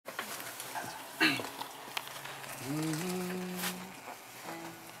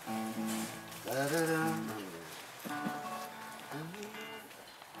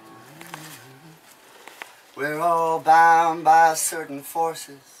bound by certain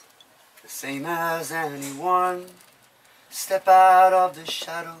forces, the same as anyone. Step out of the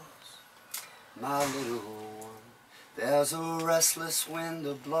shadows, my little one. There's a restless wind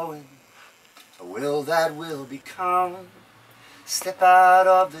a-blowing, a will that will become. Step out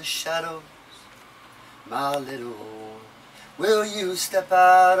of the shadows, my little one. Will you step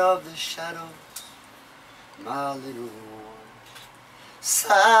out of the shadows, my little one?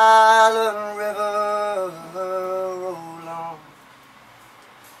 Silent river, roll on.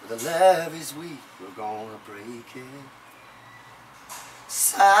 With the levees weak, we're gonna break it.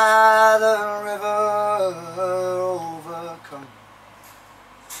 Silent river, overcome.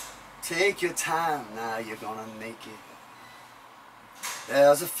 Take your time, now you're gonna make it.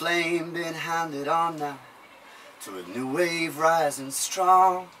 There's a flame being handed on now, to a new wave rising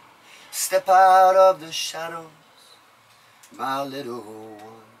strong. Step out of the shadows, my little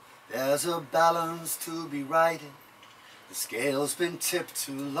one. There's a balance to be righted, the scale's been tipped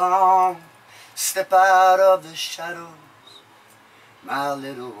too long. Step out of the shadows, my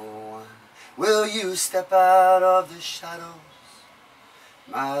little one. Will you step out of the shadows,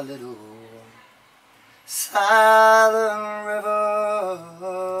 my little one? Silent river,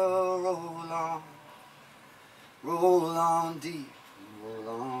 roll on. Roll on deep, roll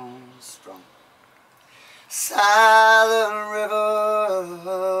on strong. Silent river,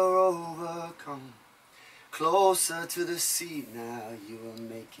 overcome. Closer to the sea, now you will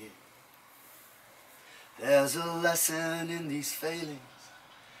make it. There's a lesson in these failings.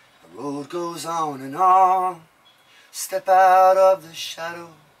 The road goes on and on. Step out of the shadows,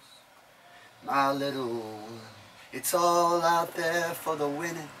 my little one. It's all out there for the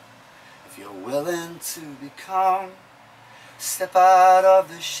winning, if you're willing to become. Step out of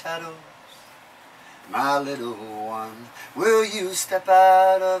the shadows, my little one. Will you step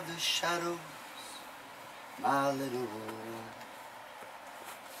out of the shadows, my little one?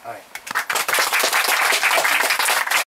 All right.